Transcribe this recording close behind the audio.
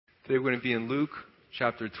Today we're going to be in Luke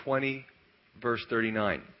chapter 20, verse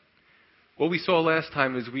 39. What we saw last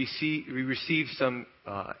time is we received some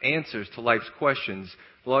answers to life's questions,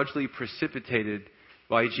 largely precipitated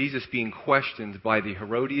by Jesus being questioned by the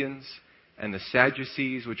Herodians and the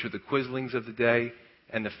Sadducees, which are the Quislings of the day,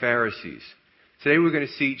 and the Pharisees. Today we're going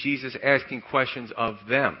to see Jesus asking questions of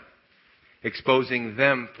them, exposing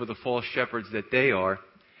them for the false shepherds that they are,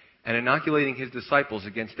 and inoculating his disciples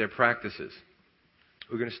against their practices.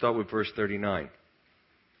 We're going to start with verse 39.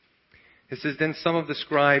 It says, "Then some of the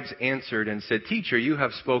scribes answered and said, 'Teacher, you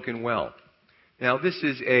have spoken well.'" Now this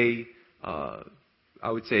is I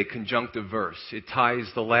would say a conjunctive verse. It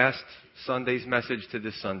ties the last Sunday's message to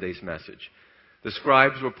this Sunday's message. The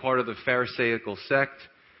scribes were part of the Pharisaical sect.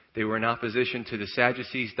 They were in opposition to the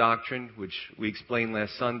Sadducees' doctrine, which we explained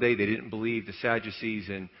last Sunday. They didn't believe the Sadducees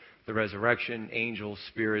in the resurrection, angels,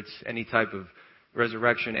 spirits, any type of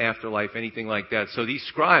resurrection, afterlife, anything like that. So these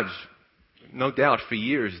scribes, no doubt for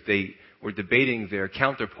years, they were debating their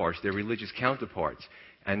counterparts, their religious counterparts.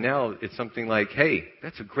 And now it's something like, hey,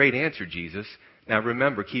 that's a great answer, Jesus. Now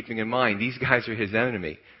remember, keeping in mind, these guys are his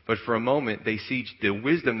enemy. But for a moment, they see the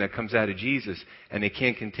wisdom that comes out of Jesus, and they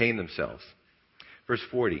can't contain themselves. Verse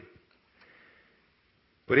 40.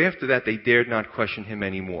 "But after that, they dared not question him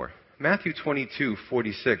anymore." Matthew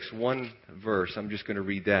 22:46, one verse, I'm just going to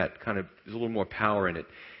read that, there's a little more power in it.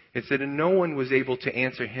 It said, "And no one was able to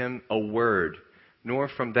answer him a word, nor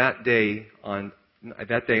from that day on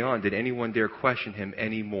did anyone dare question him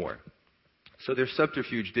anymore." So their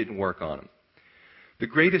subterfuge didn't work on him. The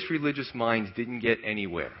greatest religious minds didn't get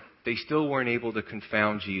anywhere. They still weren't able to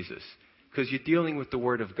confound Jesus, because you're dealing with the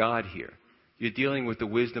Word of God here. You're dealing with the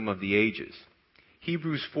wisdom of the ages.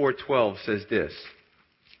 Hebrews 4:12 says this,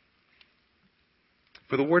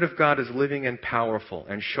 "For the Word of God is living and powerful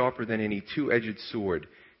and sharper than any two-edged sword,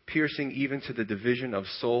 piercing even to the division of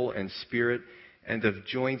soul and spirit and of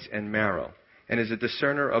joints and marrow, and is a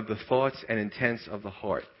discerner of the thoughts and intents of the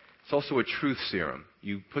heart." It's also a truth serum.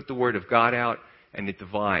 You put the Word of God out, and it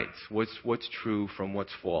divides what's true from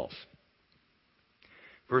what's false.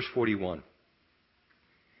 Verse 41.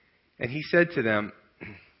 "And he said to them,"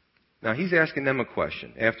 now he's asking them a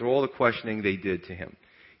question, after all the questioning they did to him.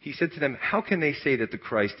 He said to them, "How can they say that the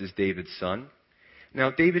Christ is David's son? Now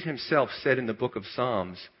David himself said in the book of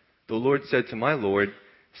Psalms, 'The Lord said to my Lord,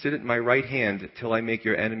 sit at my right hand till I make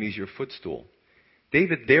your enemies your footstool.'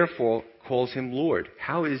 David therefore calls him Lord.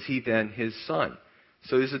 How is he then his son?"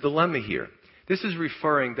 So there's a dilemma here. This is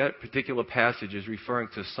that particular passage is referring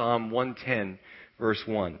to Psalm 110, verse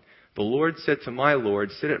 1. "The Lord said to my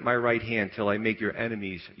Lord, sit at my right hand till I make your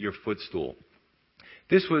enemies your footstool."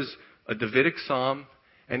 This was a Davidic psalm,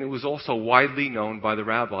 and it was also widely known by the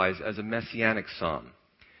rabbis as a messianic psalm.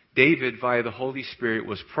 David, via the Holy Spirit,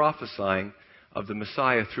 was prophesying of the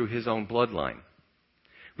Messiah through his own bloodline.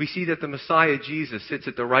 We see that the Messiah, Jesus, sits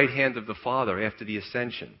at the right hand of the Father after the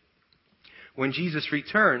ascension. When Jesus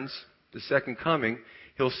returns, the second coming,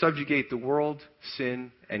 he'll subjugate the world,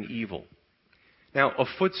 sin, and evil. Now, a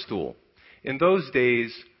footstool. In those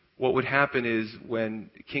days, what would happen is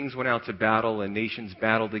when kings went out to battle and nations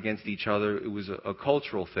battled against each other, it was a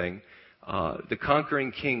cultural thing. The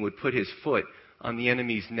conquering king would put his foot on the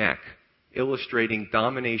enemy's neck, illustrating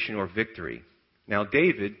domination or victory. Now,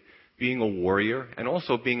 David, being a warrior and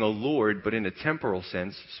also being a lord, but in a temporal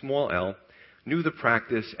sense, small l, knew the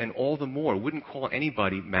practice, and all the more wouldn't call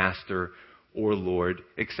anybody master or lord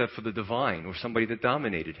except for the divine or somebody that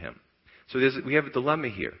dominated him. So we have a dilemma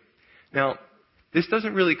here. Now, this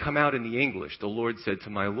doesn't really come out in the English, "the Lord said to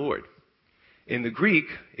my Lord." In the Greek,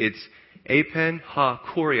 it's epen ha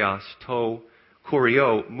kurios to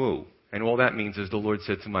kurio mu. And all that means is "the Lord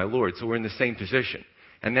said to my Lord." So we're in the same position.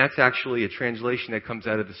 And that's actually a translation that comes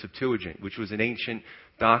out of the Septuagint, which was an ancient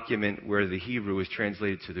document where the Hebrew was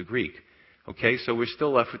translated to the Greek. Okay, so we're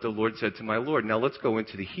still left with "the Lord said to my Lord." Now let's go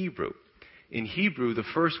into the Hebrew. In Hebrew, the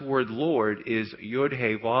first word Lord is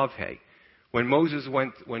Yod-He Vav-He.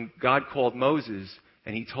 When God called Moses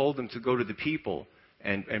and he told him to go to the people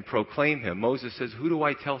and proclaim him, Moses says, "Who do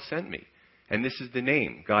I tell sent me?" And this is the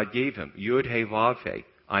name God gave him, Yod-He Vav-He.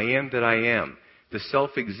 I am that I am, the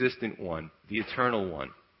self-existent one, the eternal one.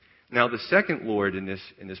 Now the second Lord in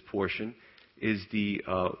this portion is the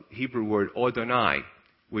Hebrew word Adonai,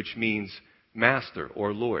 which means master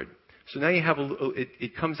or Lord. So now you have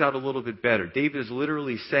it comes out a little bit better. David is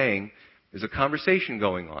literally saying, there's a conversation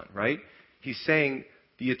going on, right? He's saying,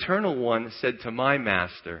 "The Eternal One said to my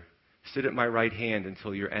master, sit at my right hand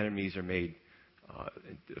until your enemies are made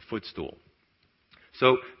a footstool."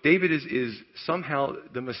 So David is somehow,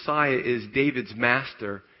 the Messiah is David's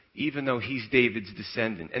master even though he's David's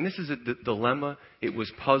descendant. And this is a dilemma. It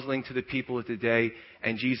was puzzling to the people of the day,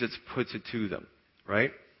 and Jesus puts it to them,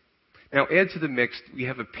 right? Now, add to the mix, we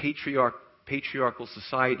have a patriarchal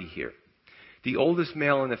society here. The oldest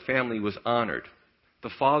male in the family was honored.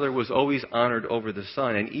 The father was always honored over the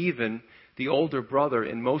son, and even the older brother,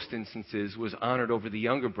 in most instances, was honored over the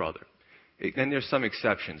younger brother. Then there's some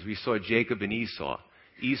exceptions. We saw Jacob and Esau.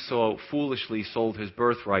 Esau foolishly sold his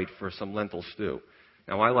birthright for some lentil stew.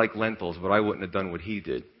 Now, I like lentils, but I wouldn't have done what he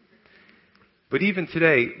did. But even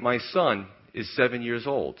today, my son is 7 years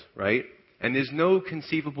old, right? And there's no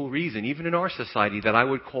conceivable reason, even in our society, that I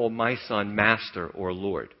would call my son master or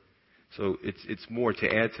Lord. So it's more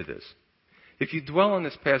to add to this. If you dwell on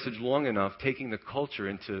this passage long enough, taking the culture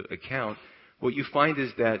into account, what you find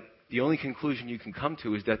is that the only conclusion you can come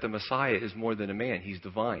to is that the Messiah is more than a man. He's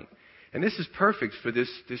divine. And this is perfect for this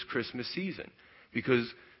Christmas season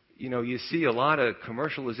because, you see a lot of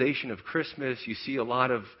commercialization of Christmas. You see a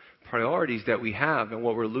lot of priorities that we have, and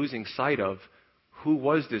what we're losing sight of, who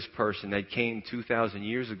was this person that came 2,000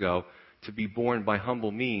 years ago to be born by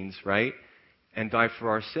humble means, right, and die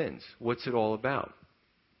for our sins? What's it all about?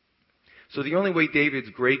 So the only way David's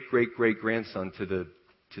great-great-great-grandson to the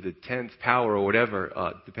 10th power or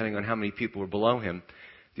whatever, depending on how many people were below him,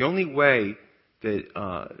 the only way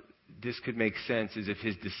that this could make sense is if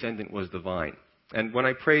his descendant was divine. And when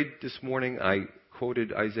I prayed this morning, I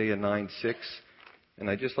quoted Isaiah 9:6, and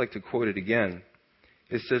I'd just like to quote it again.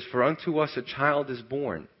 It says, "For unto us a child is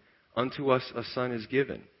born, unto us a son is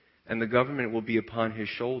given, and the government will be upon his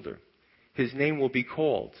shoulder. His name will be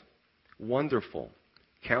called Wonderful,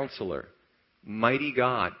 Counselor, Mighty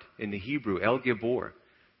God," in the Hebrew, El Gibor.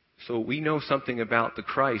 So we know something about the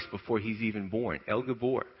Christ before he's even born. El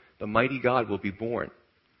Gibor, the mighty God, will be born.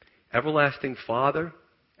 Everlasting Father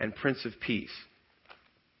and Prince of Peace.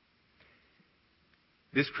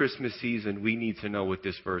 This Christmas season, we need to know what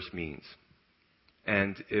this verse means.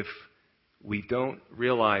 And if we don't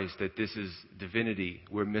realize that this is divinity,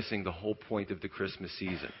 we're missing the whole point of the Christmas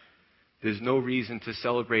season. There's no reason to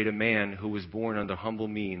celebrate a man who was born under humble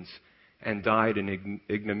means and died an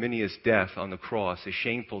ignominious death on the cross, a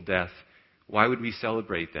shameful death. Why would we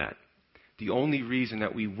celebrate that? The only reason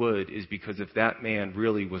that we would is because if that man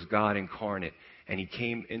really was God incarnate and he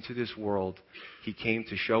came into this world, he came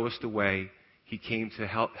to show us the way, he came to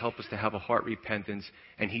help us to have a heart repentance,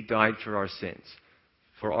 and he died for our sins.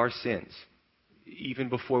 For our sins. Even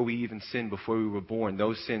before we even sinned, before we were born,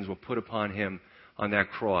 those sins were put upon him on that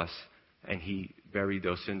cross, and he buried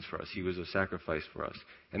those sins for us. He was a sacrifice for us.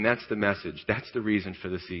 And that's the message. That's the reason for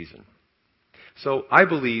the season. So I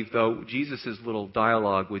believe, though, Jesus' little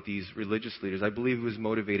dialogue with these religious leaders, I believe it was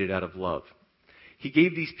motivated out of love. He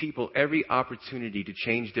gave these people every opportunity to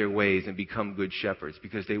change their ways and become good shepherds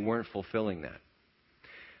because they weren't fulfilling that.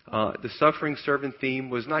 The suffering servant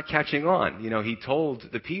theme was not catching on. He told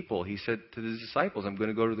the people, he said to the disciples, "I'm going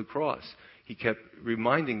to go to the cross." He kept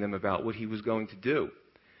reminding them about what he was going to do.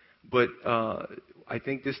 But I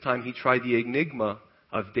think this time he tried the enigma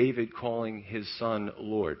of David calling his son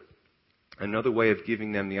Lord. Another way of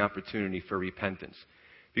giving them the opportunity for repentance.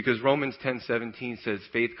 Because Romans 10:17 says,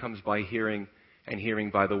 "Faith comes by hearing, and hearing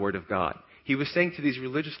by the word of God." He was saying to these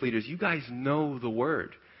religious leaders, you guys know the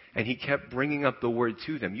word. And he kept bringing up the word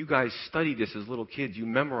to them. You guys studied this as little kids. You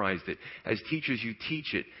memorized it. As teachers, you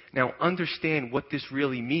teach it. Now understand what this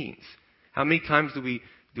really means. How many times do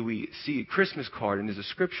we see a Christmas card and there's a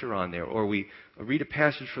scripture on there, or we read a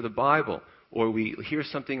passage for the Bible, or we hear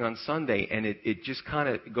something on Sunday and it just kind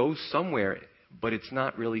of goes somewhere, but it's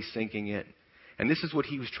not really sinking in. And this is what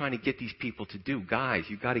he was trying to get these people to do. Guys,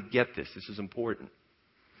 you've got to get this. This is important.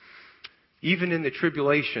 Even in the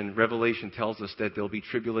tribulation, Revelation tells us that there'll be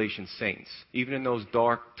tribulation saints. Even in those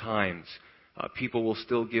dark times, people will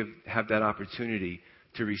still have that opportunity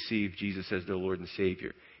to receive Jesus as their Lord and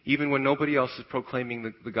Savior. Even when nobody else is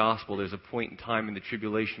proclaiming the gospel, there's a point in time in the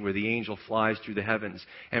tribulation where the angel flies through the heavens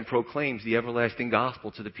and proclaims the everlasting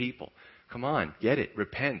gospel to the people. Come on, get it,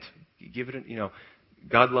 repent, give it.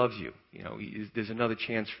 God loves you. There's another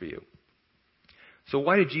chance for you. So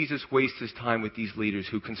why did Jesus waste his time with these leaders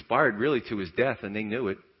who conspired really to his death, and they knew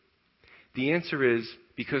it? The answer is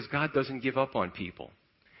because God doesn't give up on people.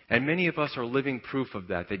 And many of us are living proof of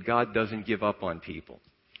that God doesn't give up on people.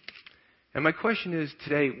 And my question is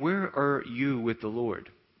today, where are you with the Lord?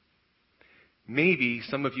 Maybe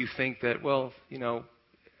some of you think that,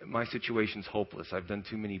 my situation's hopeless. I've done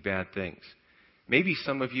too many bad things. Maybe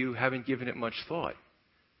some of you haven't given it much thought.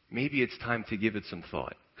 Maybe it's time to give it some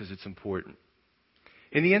thought because it's important.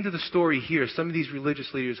 In the end of the story here, some of these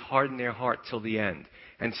religious leaders hardened their heart till the end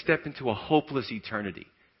and stepped into a hopeless eternity.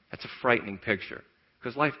 That's a frightening picture.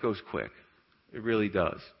 because life goes quick. It really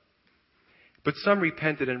does. But some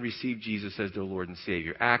repented and received Jesus as their Lord and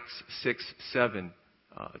Savior. Acts 6:7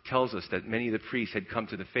 tells us that many of the priests had come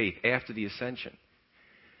to the faith after the ascension.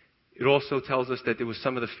 It also tells us that there was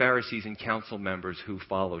some of the Pharisees and council members who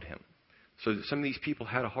followed him. So some of these people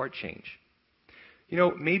had a heart change.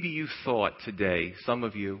 Maybe you thought today, some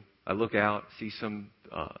of you, I look out, see some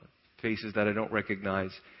faces that I don't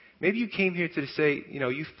recognize. Maybe you came here to say,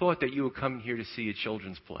 you thought that you would come here to see a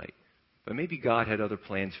children's play. But maybe God had other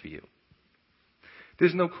plans for you.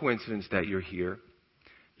 There's no coincidence that you're here.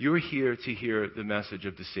 You're here to hear the message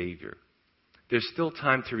of the Savior. There's still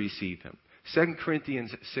time to receive him. 2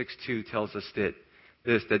 Corinthians 6:2 tells us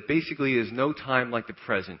that basically there's no time like the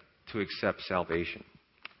present to accept salvation.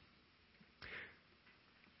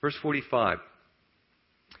 Verse 45.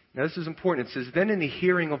 Now this is important. It says, then in the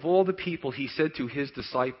hearing of all the people, he said to his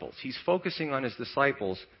disciples. He's focusing on his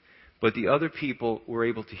disciples, but the other people were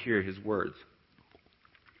able to hear his words.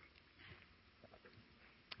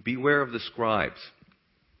 Beware of the scribes.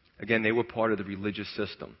 Again, they were part of the religious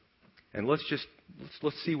system. And let's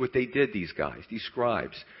see what they did, these guys, these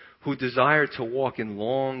scribes, who desire to walk in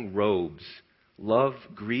long robes, love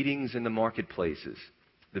greetings in the marketplaces,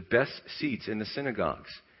 the best seats in the synagogues,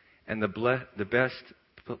 and the best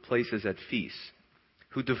places at feasts,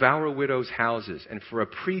 who devour widows' houses, and for a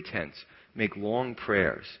pretense make long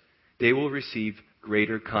prayers. They will receive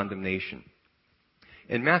greater condemnation.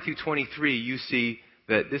 In Matthew 23, you see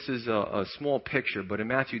that this is a small picture, but in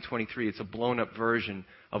Matthew 23, it's a blown-up version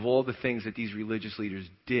of all the things that these religious leaders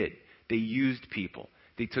did. They used people.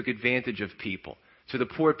 They took advantage of people. To the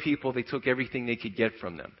poor people, they took everything they could get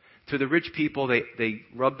from them. To the rich people, they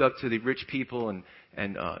rubbed up to the rich people and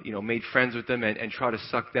made friends with them and tried to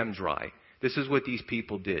suck them dry. This is what these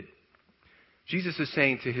people did. Jesus is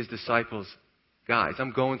saying to his disciples, guys,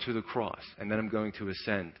 I'm going to the cross, and then I'm going to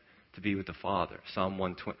ascend to be with the Father. Psalm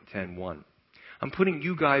 110:1. I'm putting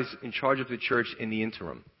you guys in charge of the church in the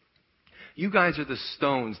interim. You guys are the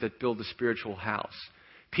stones that build the spiritual house.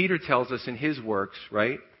 Peter tells us in his works,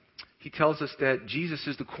 right? He tells us that Jesus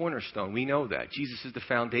is the cornerstone. We know that. Jesus is the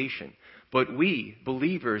foundation. But we,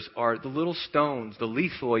 believers, are the little stones, the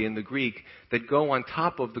lithoi in the Greek, that go on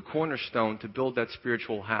top of the cornerstone to build that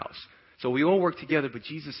spiritual house. So we all work together, but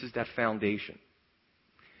Jesus is that foundation.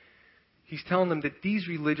 He's telling them that these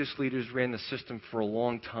religious leaders ran the system for a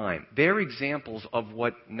long time. They're examples of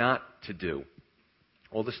what not to do.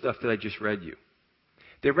 All the stuff that I just read you.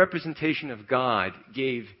 Their representation of God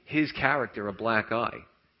gave his character a black eye.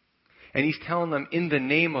 And he's telling them, in the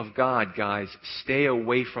name of God, guys, stay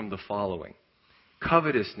away from the following.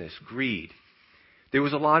 Covetousness, greed. There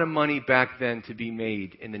was a lot of money back then to be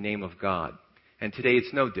made in the name of God. And today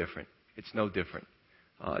it's no different. It's no different.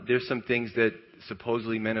 There's some things that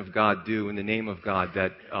supposedly men of God do in the name of God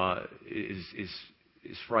that is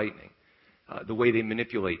frightening. The way they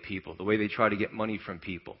manipulate people, the way they try to get money from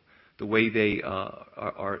people, the way they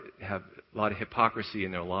have a lot of hypocrisy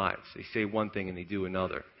in their lives. They say one thing and they do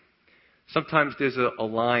another. Sometimes there's a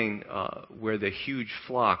line where the huge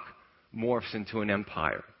flock morphs into an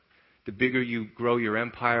empire. The bigger you grow your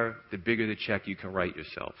empire, the bigger the check you can write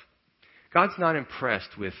yourself. God's not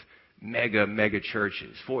impressed with mega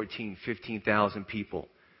churches, 14, 15,000 people.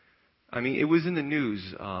 I mean, it was in the news,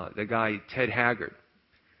 the guy, Ted Haggard.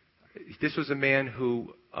 This was a man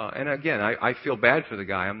who, and again, I feel bad for the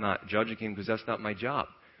guy. I'm not judging him because that's not my job.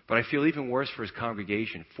 But I feel even worse for his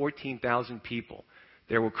congregation. 14,000 people.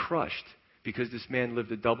 They were crushed because this man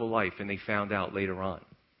lived a double life, and they found out later on.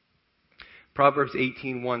 Proverbs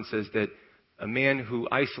 18:1 says that a man who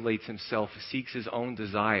isolates himself seeks his own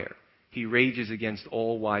desire. He rages against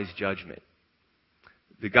all wise judgment.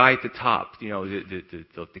 The guy at the top,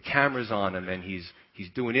 the camera's on him, and he's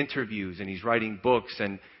doing interviews, and he's writing books,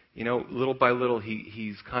 and little by little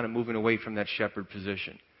he's kind of moving away from that shepherd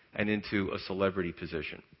position and into a celebrity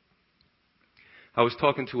position. I was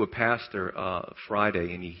talking to a pastor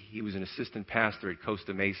Friday, and he was an assistant pastor at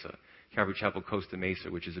Costa Mesa, Calvary Chapel Costa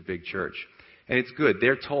Mesa, which is a big church. And it's good.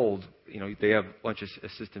 They're told, they have a bunch of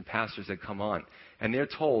assistant pastors that come on, and they're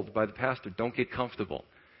told by the pastor, don't get comfortable,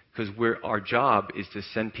 because our job is to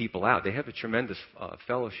send people out. They have a tremendous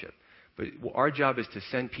fellowship, but our job is to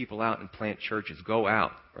send people out and plant churches. Go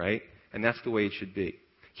out, right? And that's the way it should be.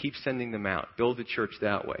 Keep sending them out. Build the church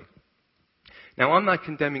that way. Now, I'm not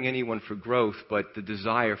condemning anyone for growth, but the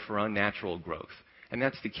desire for unnatural growth. And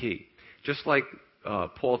that's the key. Just like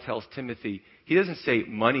Paul tells Timothy, he doesn't say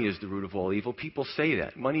money is the root of all evil. People say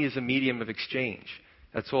that. Money is a medium of exchange.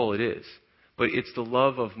 That's all it is. But it's the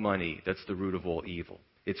love of money that's the root of all evil.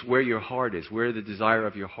 It's where your heart is, where the desire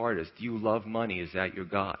of your heart is. Do you love money? Is that your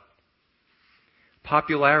God?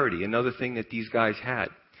 Popularity, another thing that these guys had.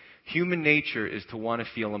 Human nature is to want to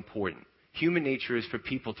feel important. Human nature is for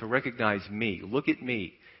people to recognize me. Look at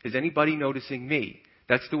me. Is anybody noticing me?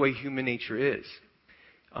 That's the way human nature is.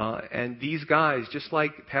 And these guys, just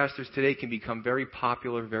like pastors today, can become very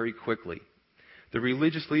popular very quickly. The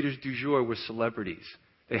religious leaders du jour were celebrities.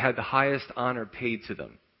 They had the highest honor paid to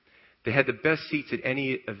them. They had the best seats at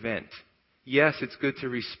any event. Yes, it's good to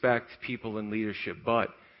respect people in leadership, but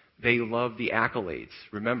they loved the accolades.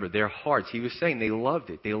 Remember, their hearts, he was saying, they loved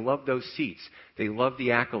it. They loved those seats. They loved the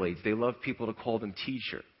accolades. They loved people to call them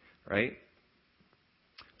teacher, right?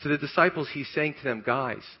 To the disciples, he's saying to them,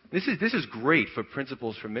 guys, this is great for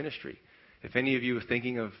principles for ministry. If any of you are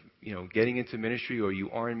thinking of, getting into ministry or you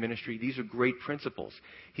are in ministry, these are great principles.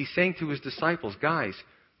 He's saying to his disciples, guys,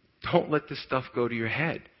 don't let this stuff go to your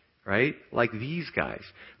head, right? Like these guys.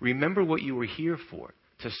 Remember what you were here for,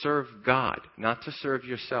 to serve God, not to serve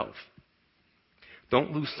yourself.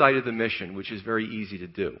 Don't lose sight of the mission, which is very easy to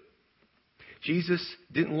do. Jesus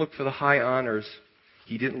didn't look for the high honors.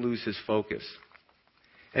 He didn't lose his focus.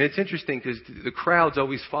 And it's interesting because the crowds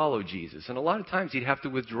always followed Jesus. And a lot of times he'd have to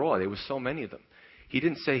withdraw. There were so many of them. He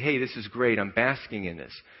didn't say, hey, this is great. I'm basking in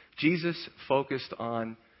this. Jesus focused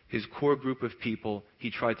on his core group of people.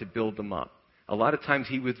 He tried to build them up. A lot of times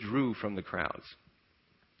he withdrew from the crowds.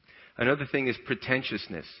 Another thing is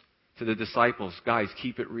pretentiousness. To the disciples, guys,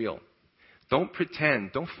 keep it real. Don't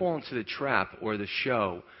pretend. Don't fall into the trap or the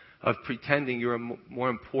show of pretending you're more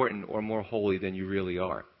important or more holy than you really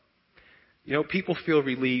are. People feel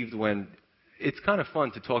relieved when it's kind of fun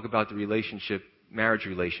to talk about the marriage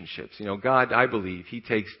relationships. God, I believe, he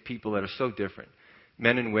takes people that are so different,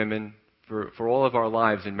 men and women. For all of our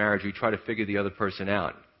lives in marriage, we try to figure the other person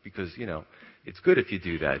out because, it's good if you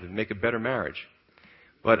do that and make a better marriage.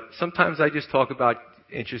 But sometimes I just talk about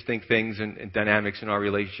interesting things and dynamics in our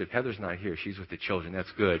relationship. Heather's not here. She's with the children.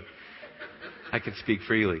 That's good. I can speak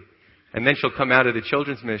freely. And then she'll come out of the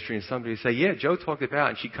children's ministry and somebody will say, yeah, Joe talked about,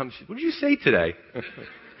 and she comes, what did you say today?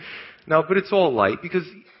 No, but it's all light because,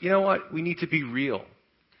 you know what? We need to be real.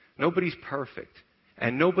 Nobody's perfect.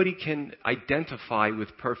 And nobody can identify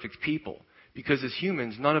with perfect people because as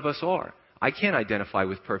humans, none of us are. I can't identify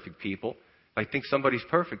with perfect people. If I think somebody's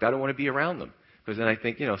perfect, I don't want to be around them because then I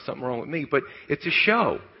think, something wrong with me. But it's a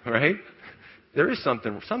show, right? There is some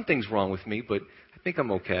things wrong with me, but I think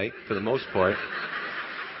I'm okay for the most part.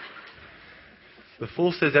 The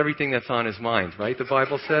fool says everything that's on his mind, right? The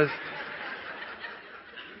Bible says.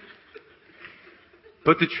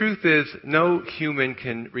 But the truth is, no human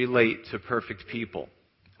can relate to perfect people.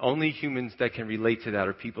 Only humans that can relate to that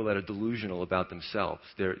are people that are delusional about themselves.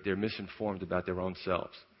 They're misinformed about their own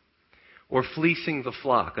selves. Or fleecing the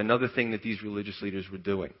flock, another thing that these religious leaders were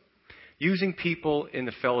doing. Using people in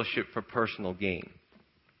the fellowship for personal gain.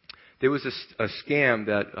 There was a scam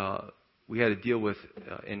that we had to deal with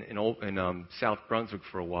in South Brunswick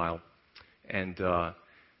for a while, and the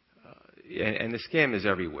scam is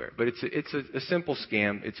everywhere. But it's a simple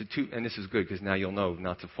scam. And this is good because now you'll know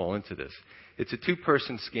not to fall into this. It's a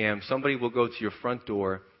two-person scam. Somebody will go to your front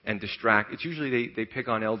door and distract. It's usually they pick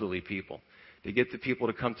on elderly people. They get the people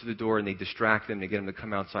to come to the door and they distract them. They get them to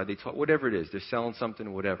come outside. They talk, whatever it is. They're selling something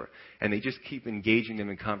or whatever. And they just keep engaging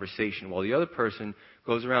them in conversation while the other person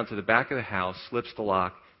goes around to the back of the house, slips the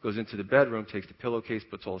lock, goes into the bedroom, takes the pillowcase,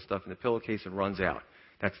 puts all the stuff in the pillowcase, and runs out.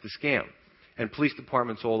 That's the scam. And police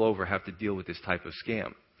departments all over have to deal with this type of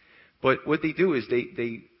scam. But what they do is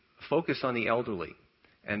they focus on the elderly.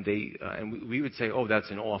 And we would say, oh,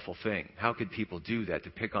 that's an awful thing. How could people do that,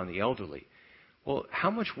 to pick on the elderly? Well, how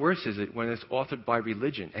much worse is it when it's authored by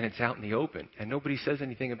religion and it's out in the open and nobody says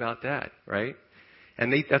anything about that, right?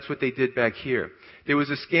 And that's what they did back here. There was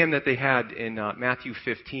a scam that they had in Matthew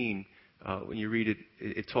 15. When you read it,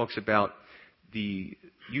 it talks about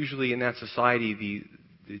usually in that society,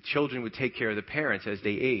 the children would take care of the parents as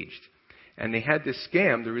they aged. And they had this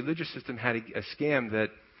scam. The religious system had a scam that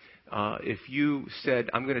if you said,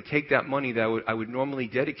 I'm going to take that money that I would normally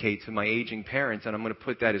dedicate to my aging parents and I'm going to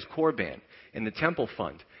put that as Korban in the temple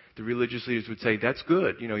fund, the religious leaders would say, that's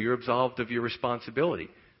good. You're absolved of your responsibility.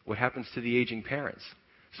 What happens to the aging parents?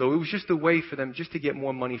 So it was just a way for them just to get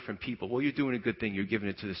more money from people. Well, you're doing a good thing. You're giving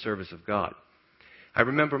it to the service of God. I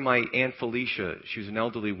remember my Aunt Felicia. She was an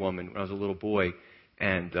elderly woman when I was a little boy.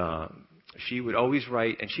 And she would always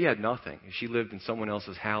write, and she had nothing. She lived in someone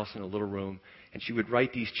else's house in a little room. And she would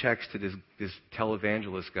write these checks to this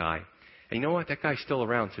televangelist guy. And you know what? That guy's still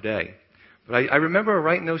around today. But I remember her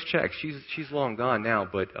writing those checks. She's long gone now,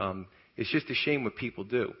 but it's just a shame what people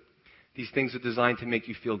do. These things are designed to make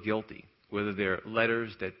you feel guilty, whether they're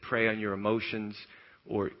letters that prey on your emotions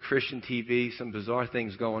or Christian TV, some bizarre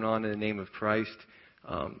things going on in the name of Christ,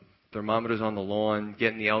 thermometers on the lawn,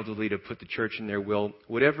 getting the elderly to put the church in their will.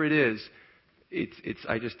 Whatever it is,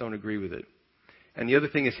 I just don't agree with it. And the other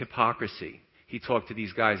thing is hypocrisy. He talked to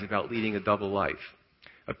these guys about leading a double life,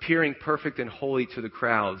 appearing perfect and holy to the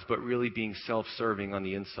crowds, but really being self-serving on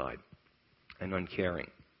the inside and uncaring.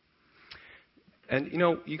 And,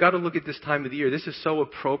 you got to look at this time of the year. This is so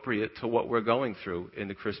appropriate to what we're going through in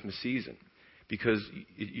the Christmas season. Because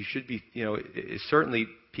you should be, certainly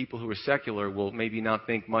people who are secular will maybe not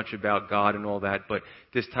think much about God and all that, but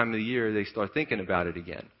this time of the year they start thinking about it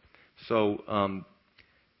again. So,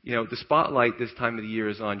 the spotlight this time of the year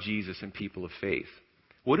is on Jesus and people of faith.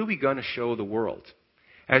 What are we going to show the world?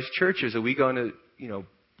 As churches, are we going to,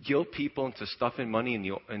 guilt people into stuffing money in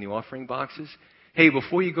the offering boxes? Hey,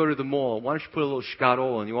 before you go to the mall, why don't you put a little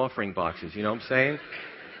scatol in the offering boxes? You know what I'm saying?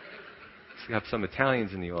 We have some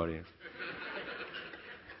Italians in the audience.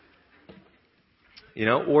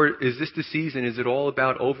 Or is this the season? Is it all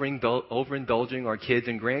about overindulging our kids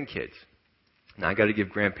and grandkids? Now, I got to give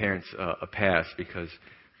grandparents a pass because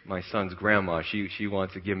my son's grandma, she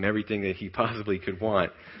wants to give him everything that he possibly could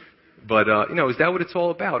want. But, is that what it's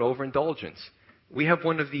all about, overindulgence? We have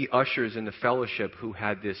one of the ushers in the fellowship who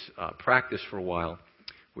had this practice for a while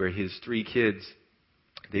where his 3 kids,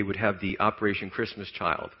 they would have the Operation Christmas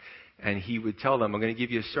Child. And he would tell them, I'm going to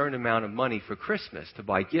give you a certain amount of money for Christmas to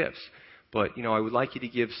buy gifts. But, I would like you to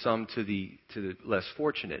give some to the less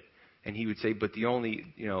fortunate. And he would say, but the only,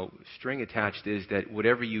 string attached is that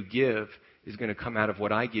whatever you give is going to come out of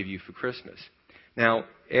what I give you for Christmas. Now,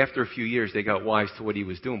 after a few years, they got wise to what he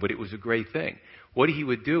was doing, but it was a great thing. What he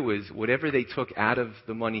would do is, whatever they took out of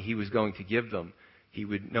the money he was going to give them, he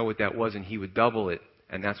would know what that was, and he would double it,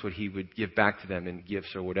 and that's what he would give back to them in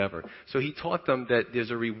gifts or whatever. So he taught them that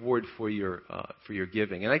there's a reward for your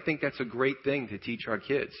giving. And I think that's a great thing to teach our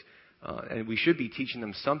kids. And we should be teaching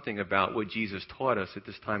them something about what Jesus taught us at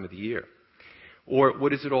this time of the year. Or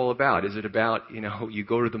what is it all about? Is it about, you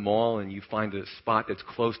go to the mall and you find a spot that's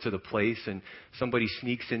close to the place and somebody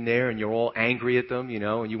sneaks in there and you're all angry at them,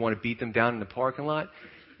 and you want to beat them down in the parking lot?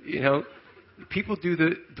 People do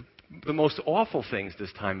the most awful things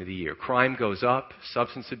this time of the year. Crime goes up.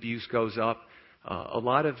 Substance abuse goes up. A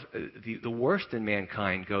lot of the worst in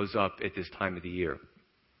mankind goes up at this time of the year.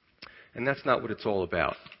 And that's not what it's all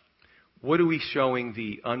about. What are we showing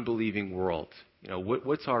the unbelieving world?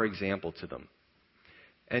 What's our example to them?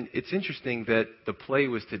 And it's interesting that the play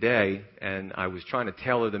was today, and I was trying to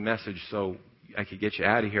tailor the message so I could get you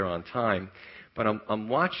out of here on time. But I'm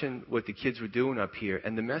watching what the kids were doing up here,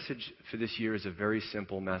 and the message for this year is a very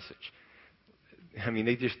simple message. I mean,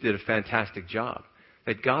 they just did a fantastic job.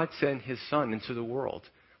 That God sent His Son into the world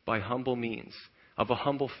by humble means, of a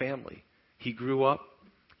humble family. He grew up.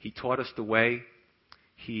 He taught us the way.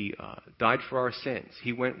 He died for our sins.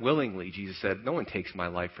 He went willingly. Jesus said, no one takes my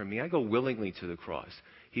life from me. I go willingly to the cross.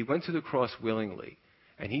 He went to the cross willingly,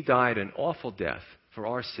 and He died an awful death for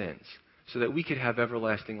our sins so that we could have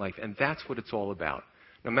everlasting life. And that's what it's all about.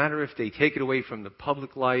 No matter if they take it away from the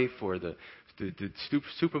public life or the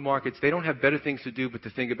supermarkets, they don't have better things to do but to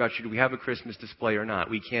think about, should we have a Christmas display or not?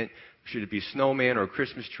 Should it be a snowman or a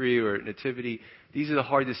Christmas tree or a nativity? These are the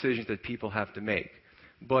hard decisions that people have to make.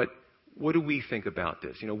 But what do we think about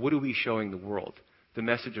this? What are we showing the world? The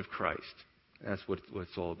message of Christ. That's what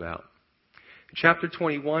it's all about. In chapter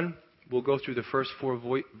 21, we'll go through the first 4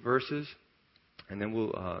 verses, and then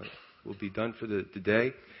we'll be done for the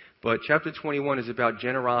day. But chapter 21 is about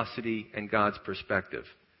generosity and God's perspective.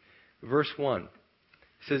 Verse 1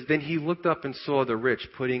 says, Then he looked up and saw the rich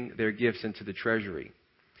putting their gifts into the treasury.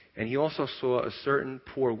 And he also saw a certain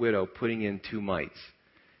poor widow putting in 2 mites.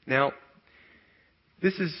 Now,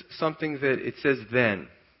 this is something that it says then.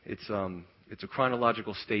 It's a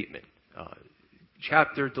chronological statement.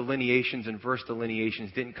 Chapter delineations and verse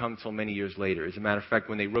delineations didn't come until many years later. As a matter of fact,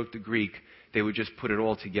 when they wrote the Greek, they would just put it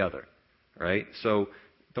all together. Right? So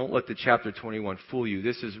don't let the chapter 21 fool you.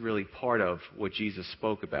 This is really part of what Jesus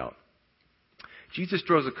spoke about. Jesus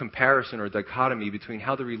draws a comparison or dichotomy between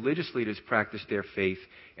how the religious leaders practiced their faith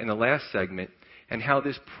in the last segment and how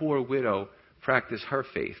this poor widow practiced her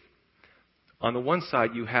faith. On the one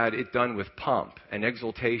side, you had it done with pomp and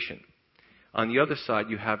exaltation. On the other side,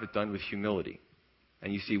 you have it done with humility.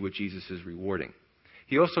 And you see what Jesus is rewarding.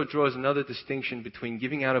 He also draws another distinction between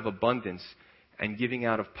giving out of abundance and giving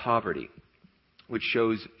out of poverty, which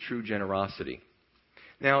shows true generosity.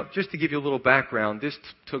 Now, just to give you a little background, this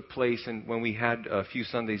took place, and when we had a few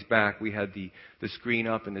Sundays back, we had the screen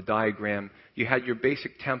up and the diagram. You had your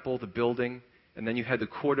basic temple, the building, and then you had the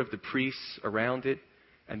court of the priests around it,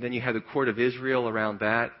 and then you had the court of Israel around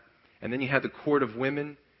that, And then you had the court of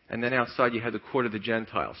women, and then outside you had the court of the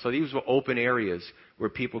Gentiles. So these were open areas where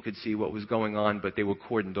people could see what was going on, but they were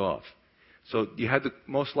cordoned off. So you had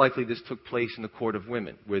most likely this took place in the court of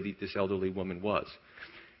women, where this elderly woman was.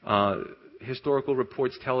 Historical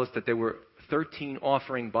reports tell us that there were 13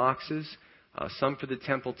 offering boxes, some for the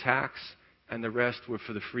temple tax, and the rest were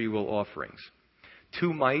for the free will offerings.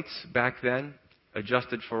 2 mites back then,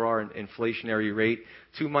 adjusted for our inflationary rate,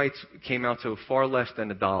 2 mites came out to far less than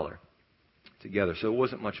 $1 together, so it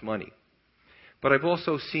wasn't much money. But I've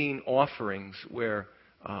also seen offerings where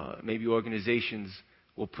maybe organizations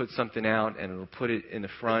will put something out and it'll put it in the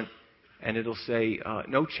front and it'll say,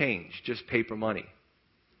 no change, just paper money.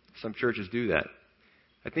 Some churches do that.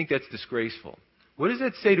 I think that's disgraceful. What does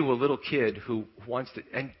that say to a little kid who wants to,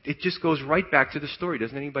 and it just goes right back to the story.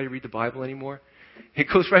 Doesn't anybody read the Bible anymore? It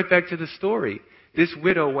goes right back to the story. This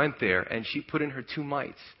widow went there and she put in her 2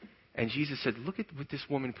 mites. And Jesus said, look at what this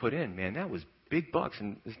woman put in, man. That was big bucks.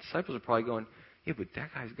 And his disciples are probably going, yeah, but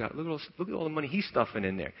that guy's got, look at all the money he's stuffing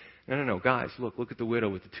in there. No, guys, look at the widow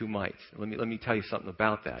with the 2 mites. Let me tell you something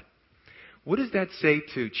about that. What does that say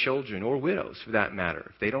to children or widows, for that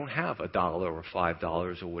matter, if they don't have $1 or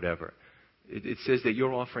 $5 or whatever? It says that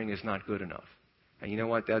your offering is not good enough. And you know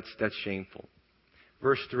what? That's shameful.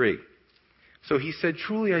 Verse 3. So he said,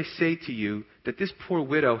 truly I say to you that this poor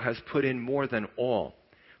widow has put in more than all.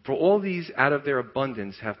 For all these out of their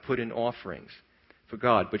abundance have put in offerings for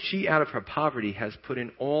God. But she out of her poverty has put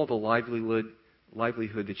in all the livelihood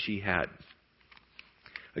that she had.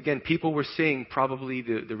 Again, people were seeing probably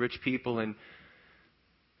the rich people, and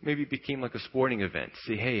maybe it became like a sporting event.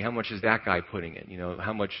 See, hey, how much is that guy putting in? You know,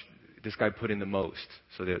 how much this guy put in the most.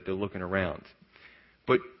 So they're looking around.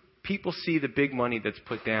 But people see the big money that's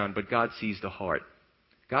put down, but God sees the heart.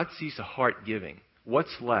 God sees the heart giving.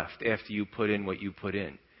 What's left after you put in what you put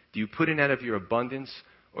in? Do you put in out of your abundance,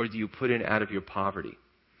 or do you put in out of your poverty?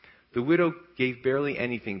 The widow gave barely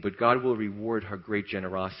anything, but God will reward her great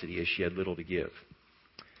generosity as she had little to give.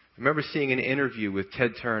 I remember seeing an interview with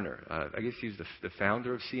Ted Turner. I guess he's the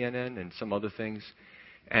founder of CNN and some other things.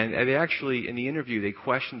 And they actually, in the interview, they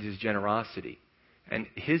questioned his generosity. And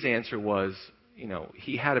his answer was, you know,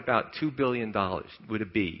 he had about $2 billion, would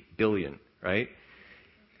it be? Billion, right?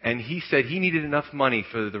 And he said he needed enough money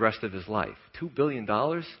for the rest of his life. $2 billion?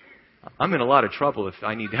 I'm in a lot of trouble if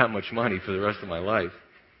I need that much money for the rest of my life.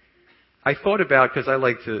 I thought about, because I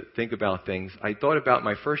like to think about things, I thought about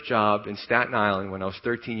my first job in Staten Island when I was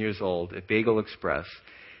 13 years old at Bagel Express.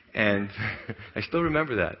 And I still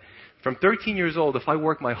remember that. From 13 years old, if I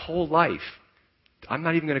work my whole life, I'm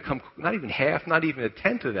not even going to come, not even half, not even a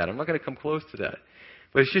tenth of that. I'm not going to come close to that.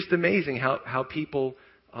 But it's just amazing how people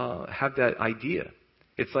have that idea.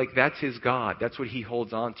 It's like that's his God. That's what he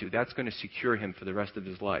holds on to. That's going to secure him for the rest of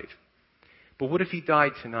his life. But what if he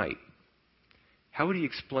died tonight? How would he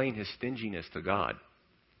explain his stinginess to God?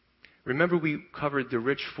 Remember we covered the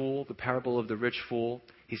rich fool, the parable of the rich fool?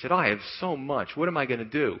 He said, I have so much. What am I going to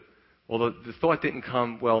do? Well, the thought didn't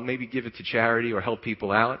come, well, maybe give it to charity or help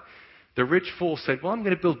people out. The rich fool said, well, I'm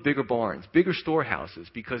going to build bigger barns, bigger storehouses,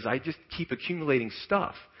 because I just keep accumulating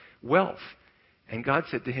stuff, wealth. And God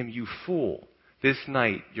said to him, you fool, this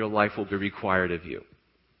night your life will be required of you.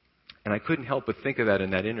 And I couldn't help but think of that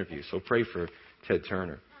in that interview, so pray for Ted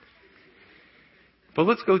Turner. But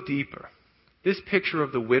let's go deeper. This picture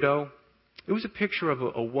of the widow, it was a picture of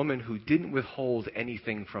a woman who didn't withhold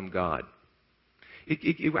anything from God.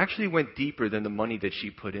 It actually went deeper than the money that she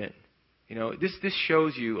put in. You know, this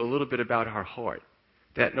shows you a little bit about her heart.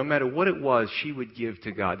 That no matter what it was, she would give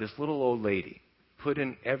to God. This little old lady put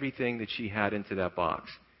in everything that she had into that box.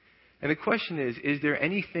 And the question is there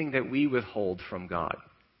anything that we withhold from God?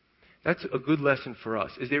 That's a good lesson for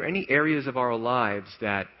us. Is there any areas of our lives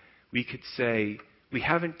that we could say we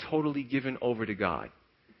haven't totally given over to God?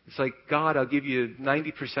 It's like, God, I'll give you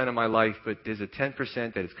 90% of my life, but there's a 10%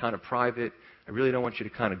 that is kind of private. I really don't want you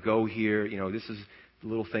to kind of go here. You know, this is the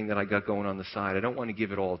little thing that I got going on the side. I don't want to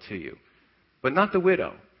give it all to you. But not the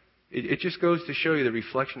widow. It just goes to show you the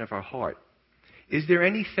reflection of our heart. Is there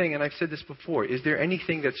anything, and I've said this before, is there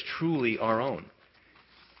anything that's truly our own?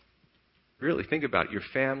 Really, think about it. Your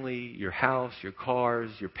family, your house, your cars,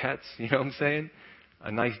 your pets, you know what I'm saying?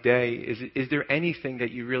 A nice day. Is there anything that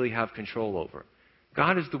you really have control over?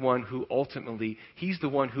 God is the one who ultimately, He's the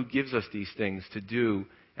one who gives us these things to do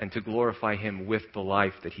and to glorify Him with the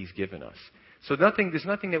life that He's given us. So there's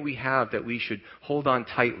nothing that we have that we should hold on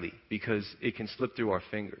tightly because it can slip through our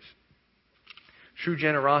fingers. True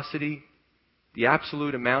generosity, the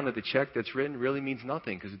absolute amount of the check that's written really means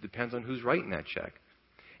nothing because it depends on who's writing that check.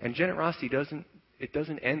 And generosity doesn't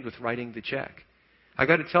end with writing the check. I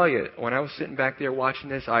got to tell you, when I was sitting back there watching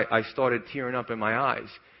this, I started tearing up in my eyes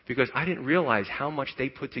because I didn't realize how much they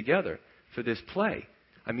put together for this play.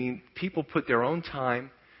 I mean, people put their own time.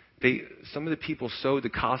 Some of the people sewed the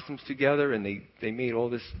costumes together, and they made all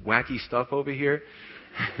this wacky stuff over here.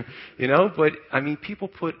 But I mean, people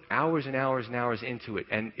put hours and hours and hours into it,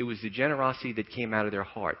 and it was the generosity that came out of their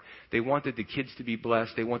heart. They wanted the kids to be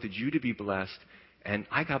blessed. They wanted you to be blessed, and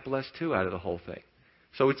I got blessed too out of the whole thing.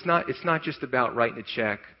 So it's not just about writing a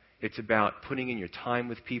check. It's about putting in your time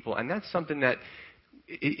with people, and that's something that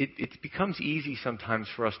it becomes easy sometimes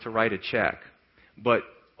for us to write a check, but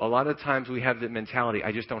a lot of times we have the mentality,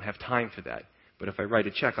 I just don't have time for that. But if I write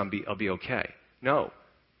a check, I'll be okay. No.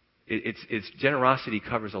 It's generosity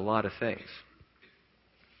covers a lot of things.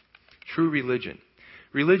 True religion.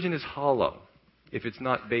 Religion is hollow if it's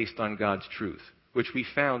not based on God's truth, which we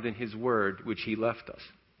found in His Word, which He left us.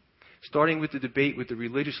 Starting with the debate with the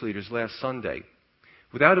religious leaders last Sunday.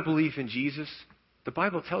 Without a belief in Jesus, the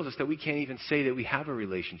Bible tells us that we can't even say that we have a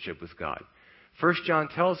relationship with God. 1 John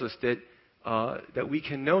tells us that we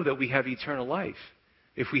can know that we have eternal life.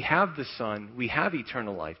 If we have the Son, we have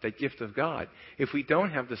eternal life, that gift of God. If we don't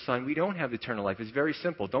have the Son, we don't have eternal life. It's very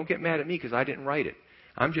simple. Don't get mad at me because I didn't write it.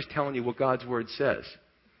 I'm just telling you what God's Word says.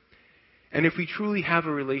 And if we truly have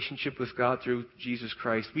a relationship with God through Jesus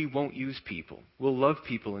Christ, we won't use people. We'll love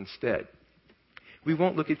people instead. We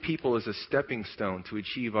won't look at people as a stepping stone to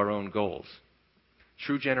achieve our own goals.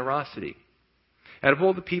 True generosity. Out of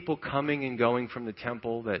all the people coming and going from the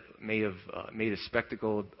temple that may have made a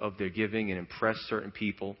spectacle of their giving and impressed certain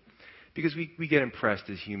people, because we get impressed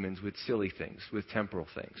as humans with silly things, with temporal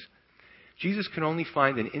things. Jesus can only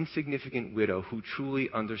find an insignificant widow who truly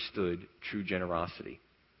understood true generosity.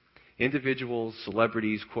 Individuals,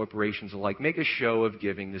 celebrities, corporations alike make a show of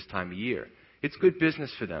giving this time of year. It's good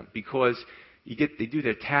business for them because they do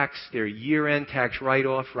their year-end tax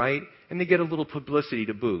write-off, right? And they get a little publicity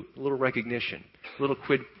to boot, a little recognition, a little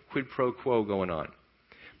quid pro quo going on.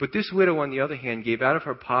 But this widow, on the other hand, gave out of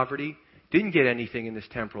her poverty, didn't get anything in this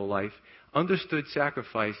temporal life, understood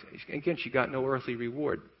sacrifice. Again, she got no earthly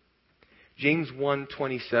reward. James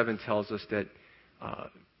 1:27 tells us that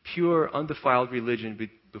pure, undefiled religion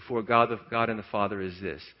before God and the Father is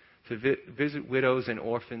this: to visit widows and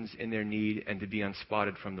orphans in their need and to be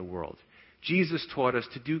unspotted from the world. Jesus taught us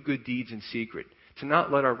to do good deeds in secret, to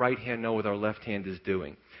not let our right hand know what our left hand is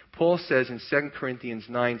doing. Paul says in 2 Corinthians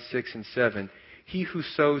 9:6 and 7, he who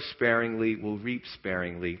sows sparingly will reap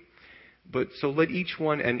sparingly. But so let each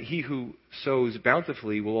one, and he who sows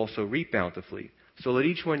bountifully will also reap bountifully. So let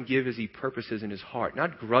each one give as he purposes in his heart,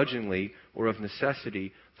 not grudgingly or of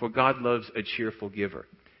necessity, for God loves a cheerful giver.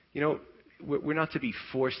 We're not to be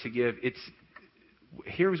forced to give.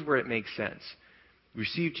 Here's where it makes sense.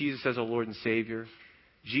 Receive Jesus as our Lord and Savior.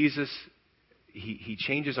 Jesus, He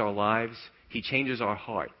changes our lives. He changes our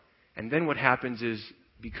heart. And then what happens is,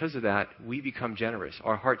 because of that, we become generous.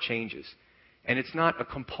 Our heart changes. And it's not a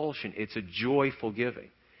compulsion. It's a joyful giving.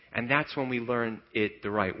 And that's when we learn it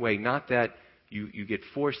the right way. Not that you get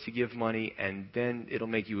forced to give money and then it'll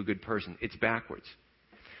make you a good person. It's backwards.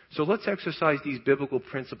 So let's exercise these biblical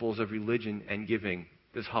principles of religion and giving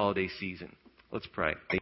this holiday season. Let's pray.